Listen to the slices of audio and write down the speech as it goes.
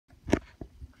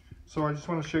So I just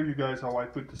want to show you guys how I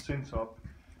put the cinch up,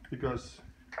 because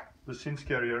the cinch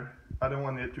carrier, I don't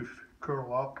want it to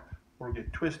curl up or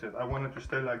get twisted. I want it to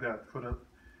stay like that for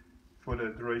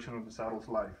the duration of the saddle's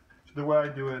life. So the way I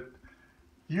do it,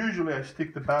 usually I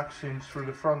stick the back cinch through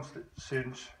the front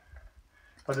cinch,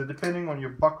 but depending on your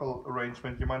buckle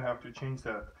arrangement you might have to change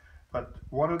that. But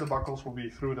one of the buckles will be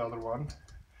through the other one,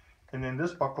 and then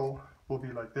this buckle will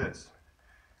be like this,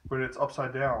 where it's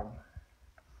upside down.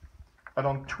 I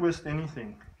don't twist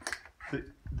anything.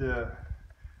 The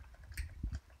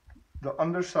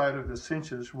underside of the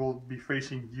cinches will be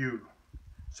facing you.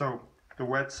 So the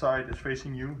wet side is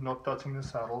facing you, not touching the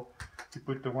saddle. You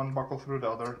put the one buckle through the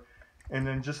other, and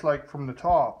then just like from the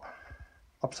top,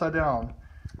 upside down,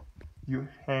 you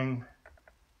hang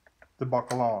the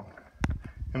buckle on.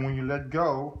 And when you let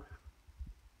go,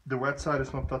 the wet side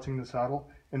is not touching the saddle,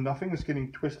 and nothing is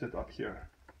getting twisted up here.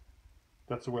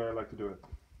 That's the way I like to do it.